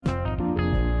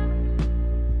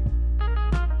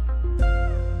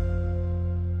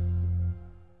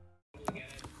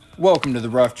Welcome to the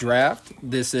Rough Draft.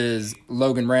 This is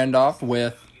Logan Randolph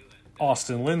with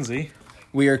Austin Lindsay.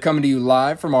 We are coming to you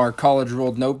live from our college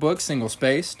ruled notebook,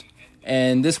 single-spaced.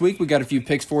 And this week we got a few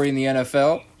picks for you in the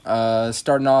NFL.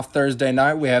 Starting off Thursday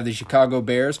night, we have the Chicago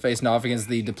Bears facing off against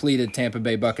the depleted Tampa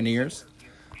Bay Buccaneers.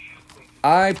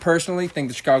 I personally think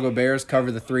the Chicago Bears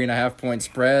cover the 3.5-point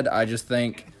spread. I just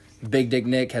think Big Dick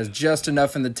Nick has just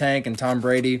enough in the tank, and Tom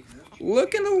Brady,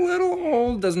 looking a little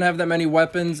old, doesn't have that many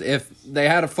weapons. If they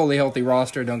had a fully healthy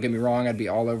roster, don't get me wrong, I'd be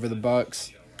all over the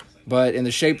Bucs. But in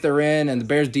the shape they're in and the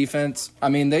Bears' defense,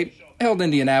 they held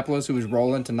Indianapolis, who was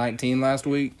rolling, to 19 last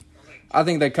week. I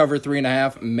think they cover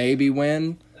 3.5, maybe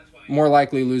win. More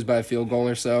likely lose by a field goal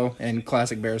or so in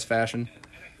classic Bears fashion.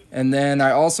 And then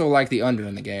I also like the under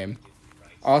in the game.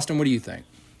 Austin, what do you think?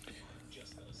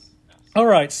 All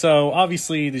right, so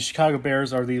obviously the Chicago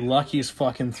Bears are the luckiest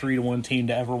fucking 3-1 team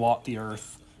to ever walk the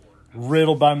earth,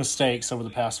 riddled by mistakes over the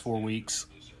past 4 weeks.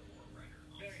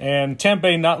 And Tampa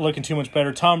Bay not looking too much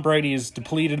better. Tom Brady is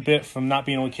depleted a bit from not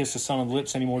being able to kiss his son on the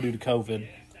lips anymore due to COVID.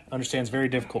 Understand it's very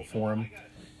difficult for him.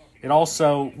 It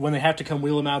also, when they have to come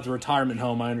wheel him out of the retirement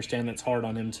home, I understand that's hard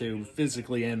on him too,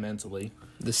 physically and mentally.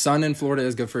 The sun in Florida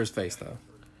is good for his face, though.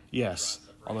 Yes,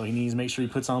 although he needs to make sure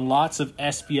he puts on lots of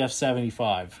SPF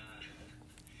 75.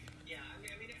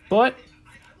 But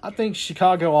I think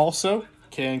Chicago also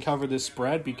can cover this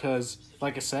spread because,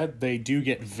 like I said, they do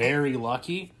get very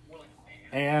lucky.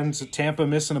 And Tampa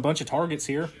missing a bunch of targets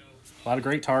here. A lot of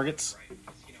great targets.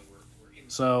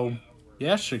 So,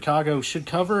 yeah, Chicago should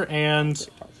cover. And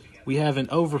we have an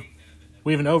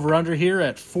over-under here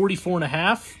at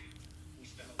 44.5.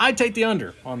 I'd take the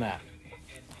under on that.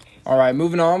 All right,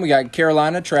 moving on. We got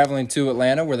Carolina traveling to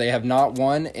Atlanta, where they have not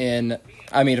won in,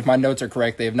 if my notes are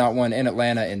correct, they have not won in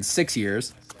Atlanta in 6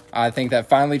 years. I think that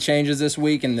finally changes this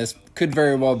week, and this could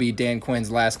very well be Dan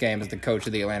Quinn's last game as the coach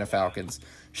of the Atlanta Falcons.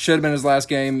 Should have been his last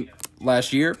game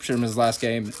last year. Should have been his last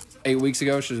game 8 weeks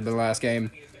ago. Should have been the last game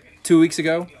 2 weeks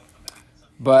ago.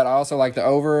 But I also like the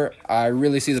over. I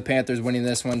really see the Panthers winning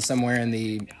this one somewhere in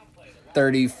the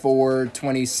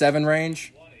 34-27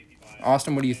 range.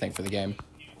 Austin, what do you think for the game?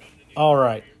 All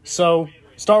right, so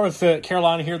start with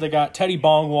Carolina here. They got Teddy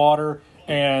Bongwater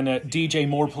and DJ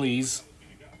Moore, please.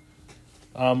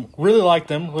 Really like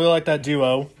them. Really like that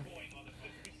duo.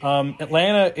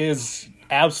 Atlanta is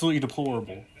absolutely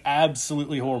deplorable.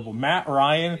 Absolutely horrible. Matt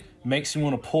Ryan makes me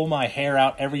want to pull my hair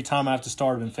out every time I have to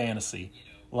start him in fantasy.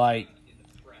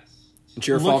 It's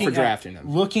your fault for drafting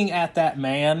him. Looking at that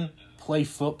man play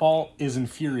football is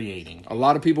infuriating. A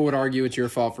lot of people would argue it's your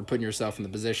fault for putting yourself in the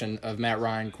position of Matt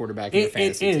Ryan, quarterback in the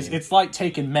fantasy It is. team. It's like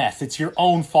taking meth. It's your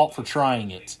own fault for trying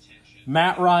it.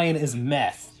 Matt Ryan is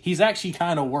meth. He's actually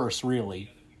kind of worse, really.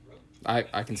 I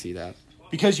can see that.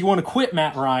 Because you want to quit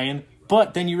Matt Ryan,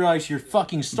 but then you realize your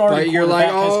fucking starting quarterback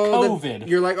has COVID.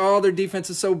 You're like, their defense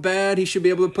is so bad, he should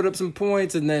be able to put up some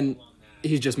points, and then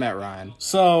he's just Matt Ryan.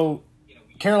 So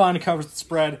Carolina covers the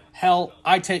spread. Hell,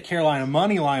 I take Carolina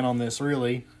money line on this,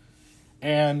 really.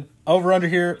 And over-under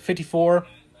here, 54.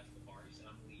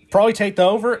 Probably take the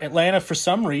over. Atlanta, for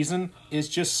some reason, is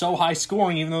just so high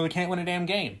scoring, even though they can't win a damn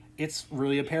game. It's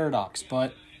really a paradox,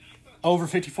 but over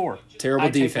 54. Terrible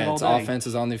defense. Offense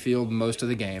is on the field most of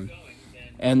the game.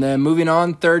 And then moving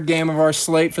on, third game of our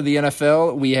slate for the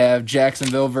NFL, we have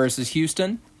Jacksonville versus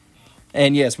Houston.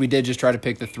 And yes, we did just try to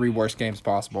pick the 3 worst games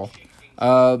possible.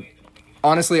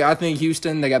 Honestly, I think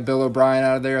Houston, they got Bill O'Brien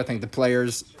out of there. I think the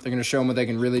players, they're going to show them what they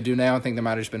can really do now. I think they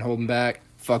might have just been holding back.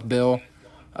 Fuck Bill.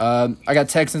 I got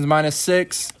Texans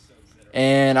 -6,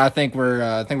 and I think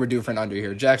we're due for an under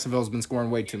here. Jacksonville's been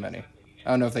scoring way too many. I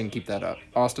don't know if they can keep that up.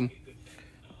 Austin?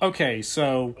 Okay,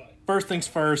 so first things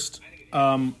first,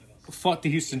 fuck the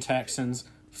Houston Texans,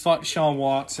 fuck Sean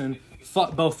Watson,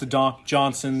 fuck both the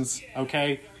Johnsons,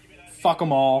 okay? Fuck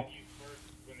them all.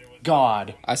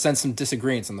 God. I sense some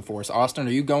disagreements in the force. Austin,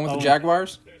 are you going with the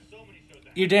Jaguars?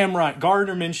 You're damn right.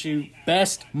 Gardner Minshew,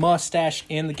 best mustache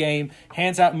in the game,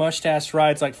 hands out mustache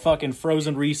rides like fucking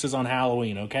frozen Reese's on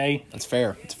Halloween, okay? That's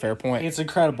fair. It's a fair point. It's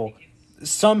incredible.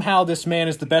 Somehow this man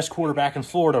is the best quarterback in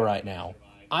Florida right now.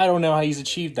 I don't know how he's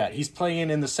achieved that. He's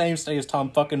playing in the same state as Tom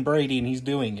fucking Brady, and he's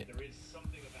doing it.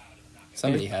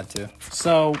 Somebody had to.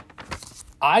 So,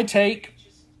 I take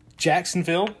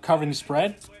Jacksonville covering the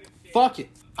spread. Fuck it.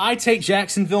 I take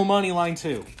Jacksonville money line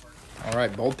too. All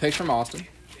right, bold picks from Austin.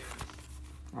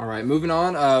 All right, moving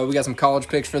on. We got some college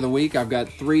picks for the week. I've got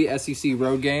 3 SEC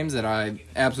road games that I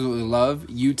absolutely love.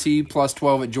 UT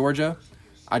 +12 at Georgia.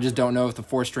 I just don't know if the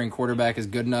 4th-string quarterback is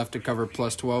good enough to cover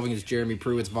 +12 against Jeremy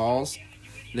Pruitt's Vols.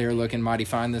 They're looking mighty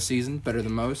fine this season, better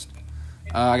than most.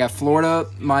 I got Florida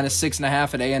minus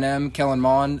 6.5 at A&M. Kellen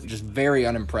Mond, just very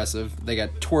unimpressive. They got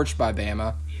torched by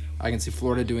Bama. I can see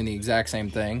Florida doing the exact same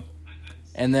thing.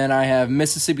 And then I have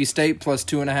Mississippi State plus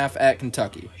 2.5 at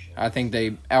Kentucky. I think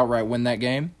they outright win that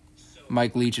game.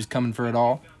 Mike Leach is coming for it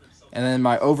all. And then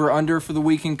my over-under for the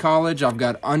week in college, I've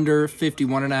got under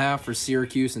 51.5 for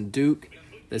Syracuse and Duke.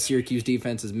 The Syracuse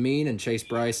defense is mean, and Chase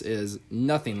Bryce is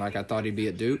nothing like I thought he'd be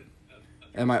at Duke.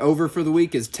 And my over for the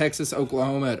week is Texas,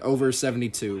 Oklahoma at over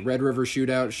 72. Red River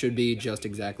Shootout should be just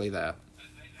exactly that.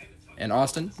 And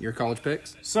Austin, your college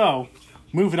picks? So,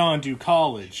 moving on to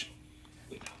college.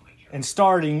 And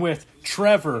starting with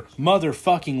Trevor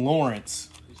motherfucking Lawrence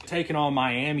taking on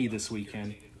Miami this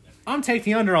weekend. I'm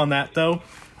taking the under on that, though,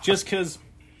 just because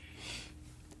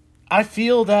I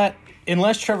feel that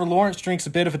unless Trevor Lawrence drinks a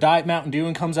bit of a Diet Mountain Dew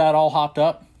and comes out all hopped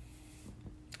up,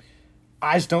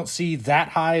 I just don't see that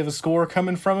high of a score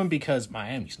coming from him because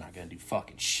Miami's not going to do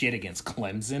fucking shit against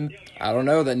Clemson. I don't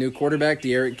know. That new quarterback,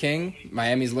 De'Aaron King,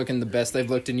 Miami's looking the best they've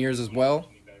looked in years as well.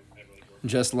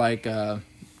 Just like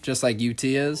UT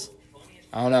is.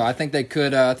 I don't know. I think they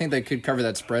could cover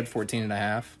that spread,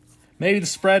 14.5. Maybe the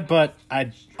spread, but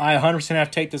I 100% have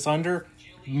to take this under.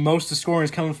 Most of the scoring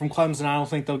is coming from Clemson. I don't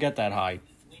think they'll get that high.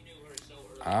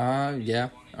 Yeah.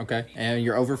 Okay. And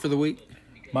you're over for the week?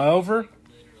 My over?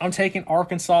 I'm taking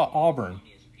Arkansas, Auburn.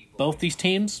 Both these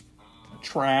teams,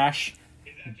 trash.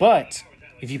 But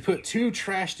if you put two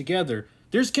trash together,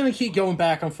 they're just going to keep going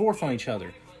back and forth on each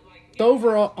other. The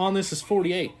over on this is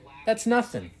 48. That's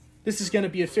nothing. This is going to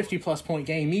be a 50-plus point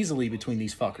game easily between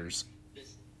these fuckers.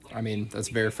 I mean, that's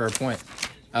a very fair point.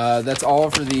 That's all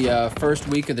for the first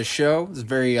week of the show. It's a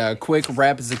very quick,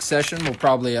 rapid succession. We'll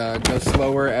probably go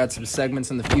slower, add some segments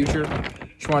in the future.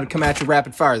 Just wanted to come at you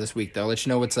rapid fire this week, though. Let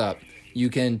you know what's up. You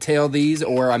can tail these,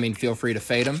 or, feel free to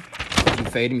fade them. If you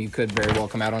fade them, you could very well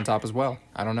come out on top as well.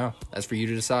 I don't know. That's for you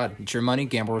to decide. It's your money.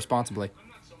 Gamble responsibly.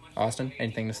 Austin,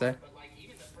 anything to say?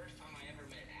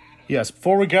 Yes,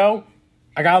 before we go,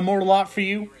 I got a mortal lot for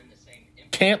you.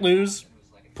 Can't lose.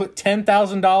 Put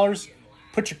 $10,000.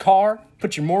 Put your car.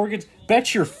 Put your mortgage.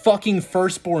 Bet your fucking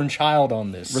firstborn child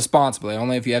on this. Responsibly,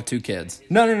 only if you have 2 kids.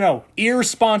 No.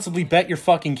 Irresponsibly bet your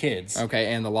fucking kids.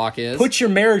 Okay, and the lock is? Put your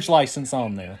marriage license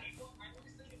on there.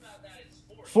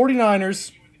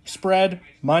 49ers, spread,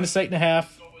 minus 8.5,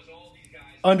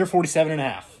 under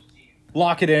 47.5.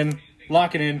 Lock it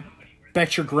in.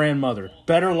 Bet your grandmother.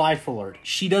 Better Life Alert.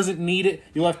 She doesn't need it.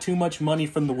 You'll have too much money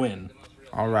from the win.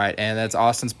 All right, and that's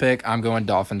Austin's pick. I'm going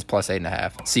Dolphins plus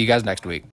 8.5. See you guys next week.